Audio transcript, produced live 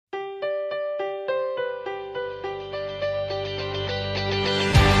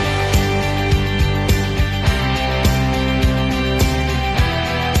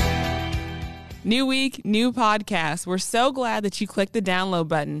New week, new podcast. We're so glad that you clicked the download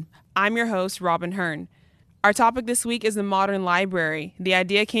button. I'm your host, Robyn Hearn. Our topic this week is the modern library. The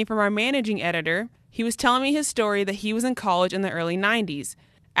idea came from our managing editor. He was telling me his story that he was in college in the early 90s.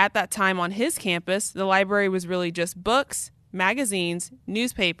 At that time on his campus, the library was really just books, magazines,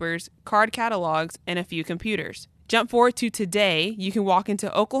 newspapers, card catalogs, and a few computers. Jump forward to today, you can walk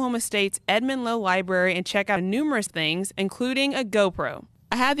into Oklahoma State's Edmon Low Library and check out numerous things, including a GoPro.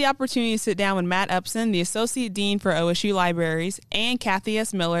 I had the opportunity to sit down with Matt Upson, the Associate Dean for OSU Libraries, and Kathy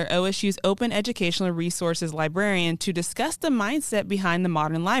S. Miller, OSU's Open Educational Resources Librarian, to discuss the mindset behind the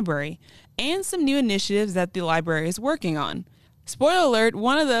modern library and some new initiatives that the library is working on. Spoiler alert,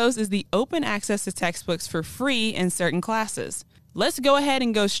 one of those is the open access to textbooks for free in certain classes. Let's go ahead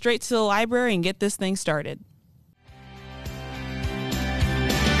and go straight to the library and get this thing started.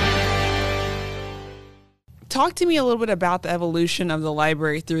 Talk to me a little bit about the evolution of the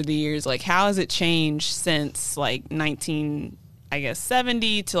library through the years. Like, how has it changed since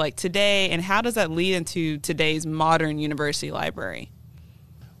 1970 to today, and how does that lead into today's modern university library?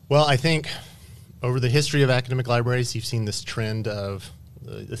 Well, I think over the history of academic libraries, you've seen this trend of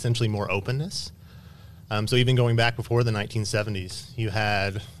essentially more openness. So even going back before the 1970s, you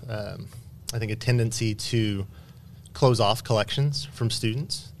had, I think, a tendency to close off collections from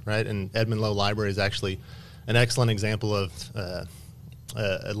students, right? And Edmon Low Library is actually an excellent example of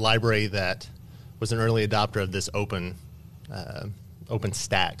a library that was an early adopter of this open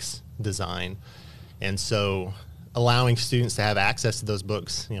stacks design. And so allowing students to have access to those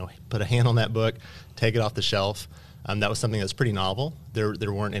books, put a hand on that book, take it off the shelf, that was something that's pretty novel.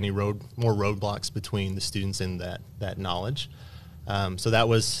 There weren't any more roadblocks between the students and that knowledge. So that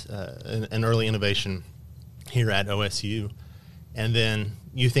was an early innovation here at OSU. And then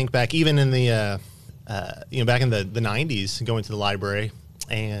you think back even in the back in the 90s, going to the library,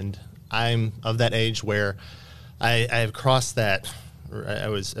 and I'm of that age where I have crossed that, or I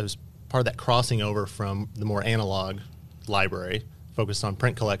was part of that crossing over from the more analog library, focused on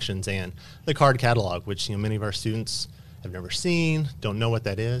print collections, and the card catalog, which many of our students have never seen, don't know what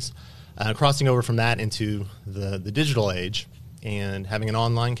that is. Crossing over from that into the digital age and having an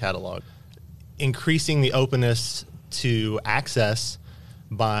online catalog, increasing the openness to access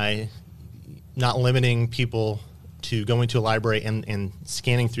by not limiting people to going to a library and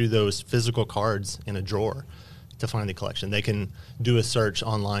scanning through those physical cards in a drawer to find the collection. They can do a search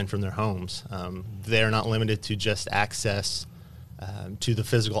online from their homes. They're not limited to just access to the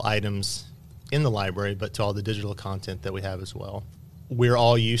physical items in the library, but to all the digital content that we have as well. We're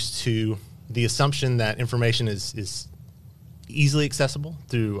all used to the assumption that information is easily accessible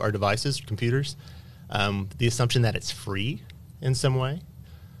through our devices, computers, the assumption that it's free in some way,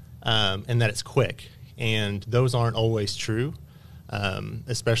 and that it's quick. And those aren't always true,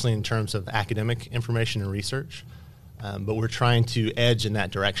 especially in terms of academic information and research. But we're trying to edge in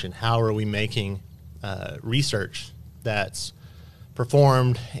that direction. How are we making research that's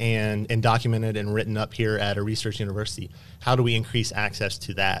performed and documented and written up here at a research university? How do we increase access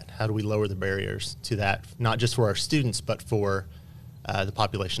to that? How do we lower the barriers to that, not just for our students, but for the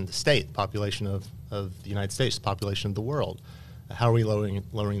population of the state, the population of the United States, the population of the world? How are we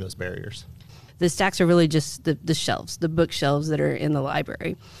lowering those barriers? The stacks are really just the shelves, the bookshelves that are in the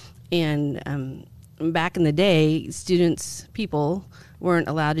library. And back in the day, people weren't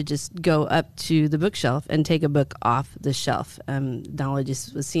allowed to just go up to the bookshelf and take a book off the shelf. Knowledge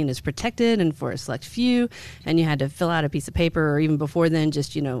was seen as protected and for a select few, and you had to fill out a piece of paper, or even before then,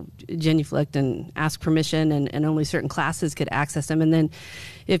 just, genuflect and ask permission, and only certain classes could access them. And then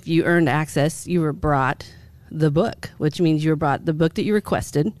if you earned access, you were brought the book, which means you were brought the book that you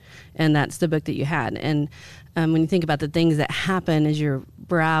requested, and that's the book that you had. And when you think about the things that happen as you're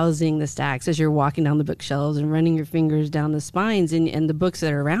browsing the stacks, as you're walking down the bookshelves and running your fingers down the spines and the books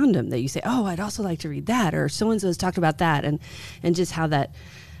that are around them, that you say, oh, I'd also like to read that, or so-and-so's talked about that, and just how that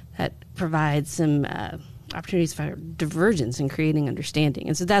provides some opportunities for divergence in creating understanding.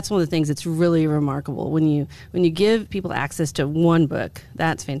 And so that's one of the things that's really remarkable. When you give people access to one book,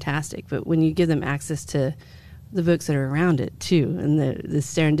 that's fantastic. But when you give them access to the books that are around it too, and the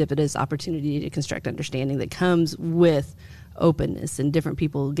serendipitous opportunity to construct understanding that comes with openness and different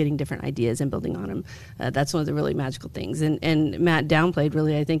people getting different ideas and building on them, that's one of the really magical things. And Matt downplayed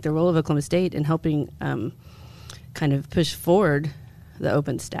really, I think, the role of Oklahoma State in helping kind of push forward the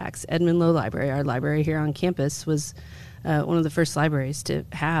open stacks. Edmon Low Library, our library here on campus, was one of the first libraries to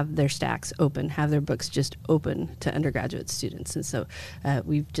have their stacks open, have their books just open to undergraduate students. And so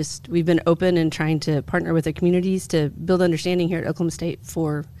we've been open and trying to partner with the communities to build understanding here at Oklahoma State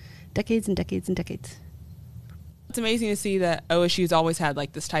for decades and decades and decades. It's amazing to see that OSU's always had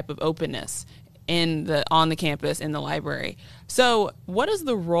like this type of openness. on the campus in the library. So what is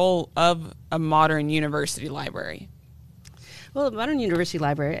the role of a modern university library? Well, a modern university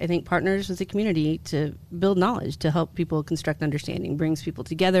library, I think, partners with the community to build knowledge, to help people construct understanding, brings people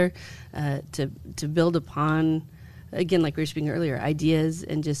together to build upon, again, like we were speaking earlier, ideas,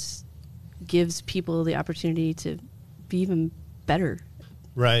 and just gives people the opportunity to be even better.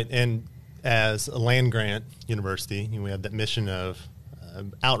 Right. And as a land-grant university, we have that mission of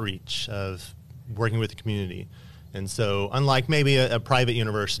outreach, of working with the community. And so unlike maybe a private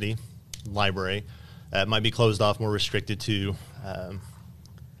university library, it might be closed off, more restricted to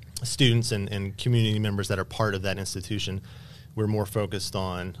students and community members that are part of that institution. We're more focused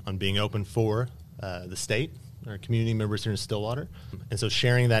on being open for the state, our community members here in Stillwater. And so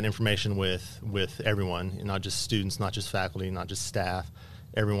sharing that information with everyone, not just students, not just faculty, not just staff,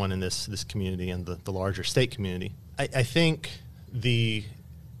 everyone in this community and the larger state community. I think the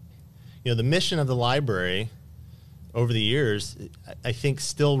mission of the library over the years, I think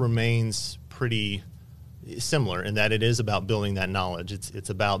still remains pretty similar in that it is about building that knowledge. It's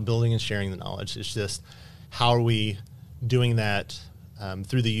about building and sharing the knowledge. It's just how are we doing that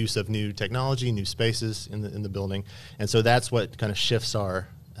through the use of new technology, new spaces in the building. And so that's what kind of shifts our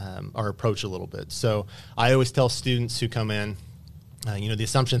approach a little bit. So I always tell students who come in, the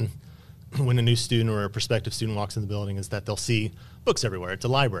assumption when a new student or a prospective student walks in the building is that they'll see books everywhere. It's a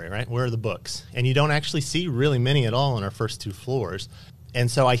library, right? Where are the books? And you don't actually see really many at all on our first two floors. And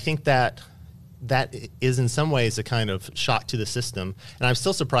so I think that is in some ways a kind of shock to the system. And I'm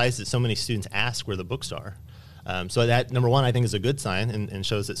still surprised that so many students ask where the books are. So that, number one, I think is a good sign and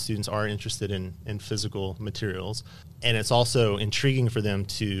shows that students are interested in physical materials. And it's also intriguing for them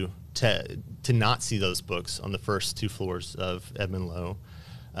to not see those books on the first two floors of Edmon Low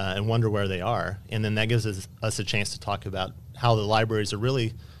and wonder where they are. And then that gives us a chance to talk about how the libraries are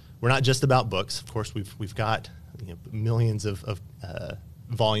really, we're not just about books. Of course, we've got millions of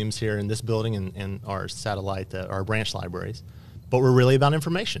volumes here in this building and our satellite, our branch libraries. But we're really about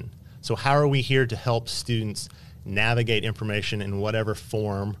information. So how are we here to help students navigate information in whatever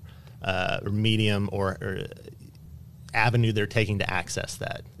form or medium or avenue they're taking to access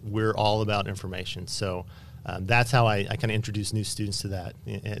that? We're all about information. So that's how I kind of introduce new students to that,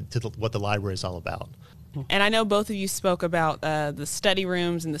 what the library is all about. And I know both of you spoke about the study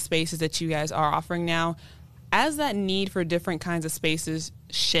rooms and the spaces that you guys are offering now. As that need for different kinds of spaces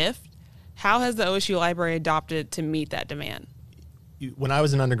shift, how has the OSU library adopted to meet that demand? When I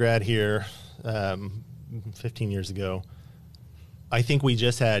was an undergrad here 15 years ago, I think we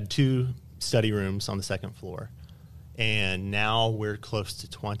just had 2 study rooms on the second floor. And now we're close to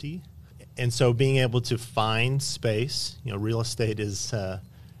 20. And so being able to find space, real estate is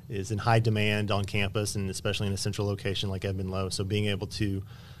in high demand on campus, and especially in a central location like Edmon Low. So being able to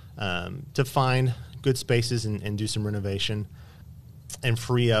find good spaces and do some renovation and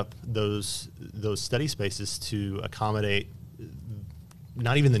free up those study spaces to accommodate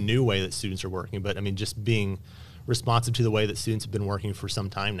not even the new way that students are working, but just being responsive to the way that students have been working for some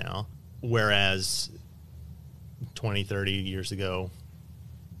time now. Whereas 20, 30 years ago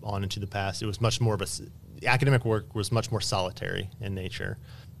on into the past, it was much more of academic work was much more solitary in nature.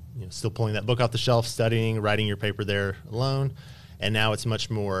 Still pulling that book off the shelf, studying, writing your paper there alone. And now it's much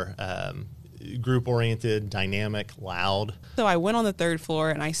more group-oriented, dynamic, loud. So I went on the third floor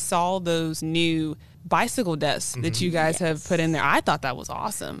and I saw those new bicycle desks that you guys have put in there. I thought that was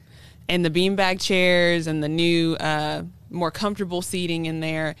awesome. And the beanbag chairs and the new, more comfortable seating in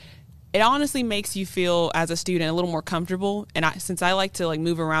there. It honestly makes you feel, as a student, a little more comfortable. And since I like to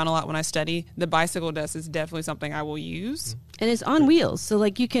move around a lot when I study, the bicycle desk is definitely something I will use. And it's on wheels, so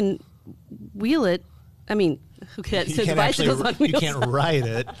you can wheel it. Okay, so the bicycle's on wheels. You can't ride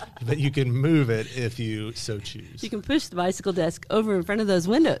it, but you can move it if you so choose. You can push the bicycle desk over in front of those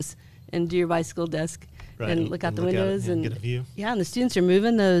windows and do your bicycle desk and look out the windows and get a view. Yeah, and the students are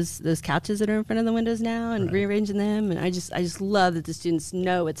moving those couches that are in front of the windows now and rearranging them. And I just love that the students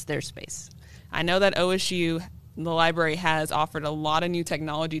know it's their space. I know that OSU, the library, has offered a lot of new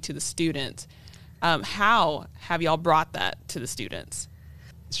technology to the students. How have y'all brought that to the students?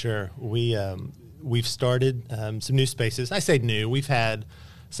 Sure. We've started some new spaces. I say new. We've had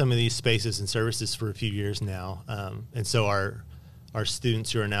some of these spaces and services for a few years now. And so our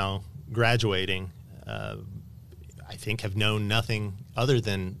students who are now graduating, I think, have known nothing other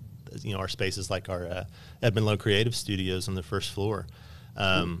than our spaces like our Edmon Low Creative Studios on the first floor.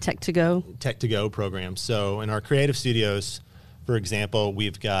 Tech to Go program. So in our creative studios, for example,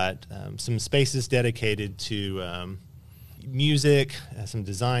 we've got some spaces dedicated to music, some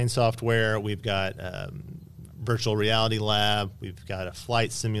design software. We've got virtual reality lab. We've got a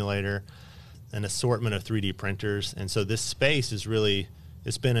flight simulator. an assortment of 3D printers. And so this space is really,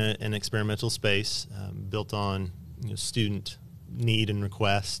 it's been an experimental space built on student need and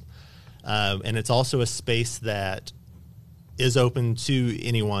request. And it's also a space that is open to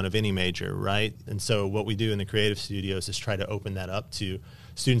anyone of any major, right? And so what we do in the creative studios is try to open that up to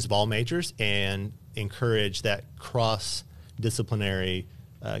students of all majors and encourage that cross-disciplinary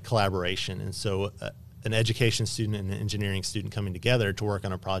collaboration. And so an education student and an engineering student coming together to work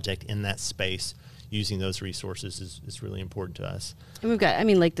on a project in that space using those resources is really important to us. And we've got,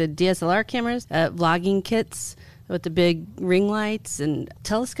 like the DSLR cameras, vlogging kits with the big ring lights and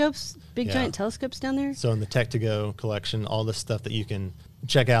telescopes, giant telescopes down there. So in the Tech2Go collection, all the stuff that you can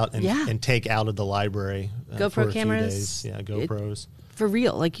check out and take out of the library. GoPro for a cameras. few days. Yeah, GoPros. For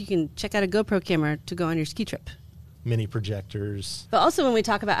real. Like you can check out a GoPro camera to go on your ski trip. Mini projectors. But also when we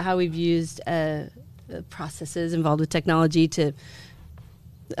talk about how we've used the processes involved with technology to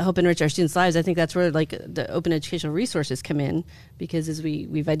help enrich our students' lives, I think that's where like the open educational resources come in, because as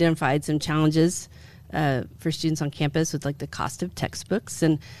we've identified some challenges for students on campus with like the cost of textbooks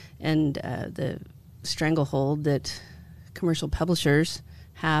and the stranglehold that commercial publishers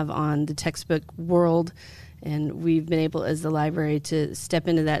have on the textbook world. And we've been able as the library to step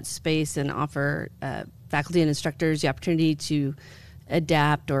into that space and offer faculty and instructors the opportunity to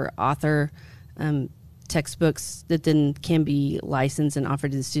adapt or author textbooks that then can be licensed and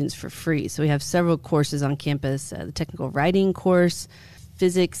offered to the students for free. So we have several courses on campus, the technical writing course,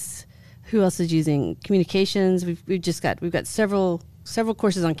 physics. Who else is using communications? We've got several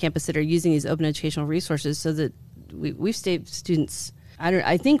courses on campus that are using these open educational resources, so that we've saved students.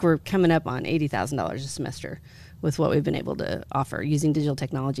 I think we're coming up on $80,000 a semester with what we've been able to offer using digital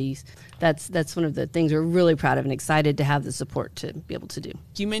technologies. That's one of the things we're really proud of and excited to have the support to be able to do.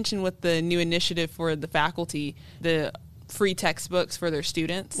 You mentioned with the new initiative for the faculty, the free textbooks for their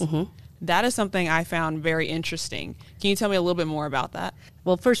students. Mm-hmm. That is something I found very interesting. Can you tell me a little bit more about that?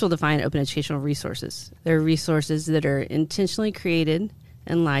 Well, first we'll define open educational resources. They're resources that are intentionally created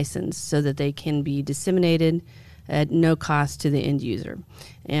and licensed so that they can be disseminated at no cost to the end user.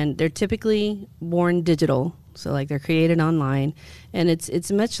 And they're typically born digital, so like they're created online. And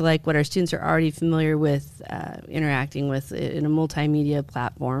it's much like what our students are already familiar with interacting with in a multimedia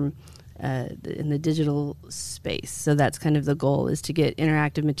platform in the digital space. So that's kind of the goal, is to get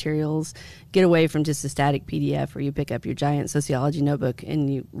interactive materials, get away from just a static PDF where you pick up your giant sociology notebook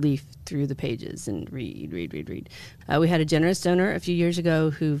and you leaf through the pages and read. We had a generous donor a few years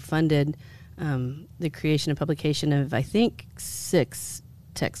ago who funded the creation and publication of, I think, 6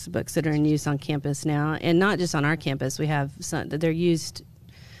 textbooks that are in use on campus now. And not just on our campus. We have some that they're used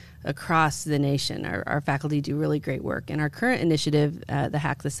across the nation. Our faculty do really great work. And our current initiative, the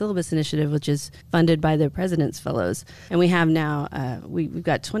Hack the Syllabus initiative, which is funded by the President's Fellows. And we have now, we've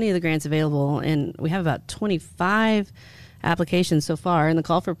got 20 of the grants available, and we have about 25 applications so far, and the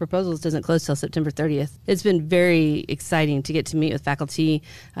call for proposals doesn't close till September 30th. It's been very exciting to get to meet with faculty.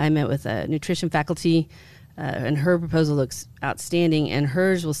 I met with a nutrition faculty, and her proposal looks outstanding, and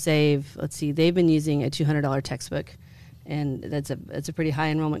hers will save, they've been using a $200 textbook, and that's a pretty high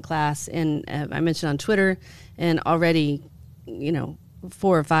enrollment class. And I mentioned on Twitter, and already, 4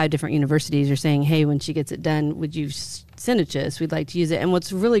 or 5 different universities are saying, hey, when she gets it done, would you send it to us? We'd like to use it. And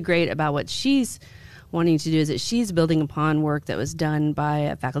what's really great about what she's wanting to do is that she's building upon work that was done by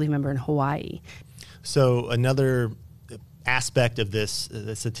a faculty member in Hawaii. So another aspect of this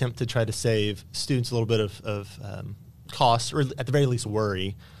attempt to try to save students a little bit of costs, or at the very least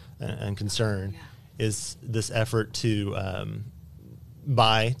worry and concern, is this effort to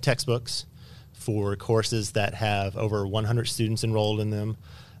buy textbooks for courses that have over 100 students enrolled in them,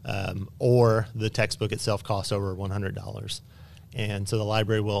 or the textbook itself costs over $100. And so the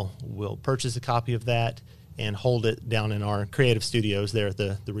library will purchase a copy of that and hold it down in our creative studios there at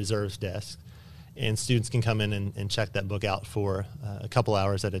the reserves desk. And students can come in and check that book out for a couple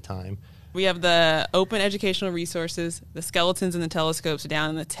hours at a time. We have the open educational resources, the skeletons and the telescopes down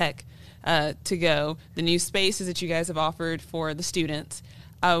in the tech to go, the new spaces that you guys have offered for the students.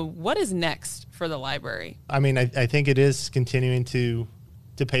 What is next for the library? I mean, I think it is continuing to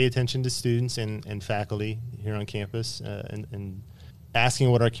pay attention to students and faculty here on campus and asking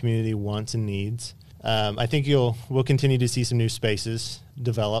what our community wants and needs. I think we'll continue to see some new spaces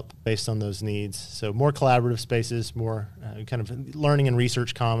develop based on those needs. So more collaborative spaces, more kind of learning and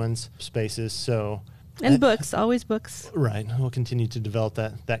research commons spaces. So and books, always books. Right. We'll continue to develop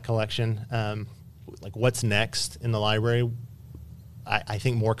that collection. Like what's next in the library? I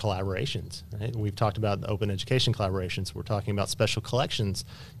think more collaborations. Right? We've talked about the open education collaborations. We're talking about special collections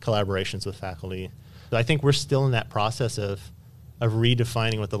collaborations with faculty. So I think we're still in that process of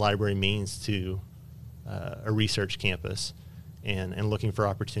redefining what the library means to a research campus, and looking for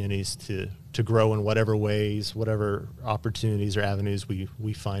opportunities to grow in whatever ways, whatever opportunities or avenues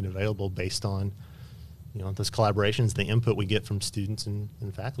we find available based on those collaborations, the input we get from students and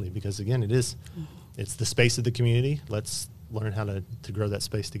faculty. Because again, it's the space of the community. Let's learn how to grow that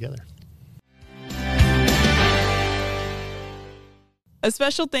space together. A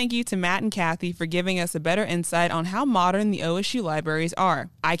special thank you to Matt and Kathy for giving us a better insight on how modern the OSU libraries are.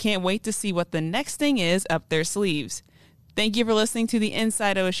 I can't wait to see what the next thing is up their sleeves. Thank you for listening to the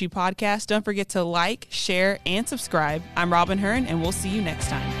Inside OSU podcast. Don't forget to like, share, and subscribe. I'm Robyn Hearn, and we'll see you next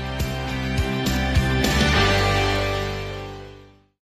time.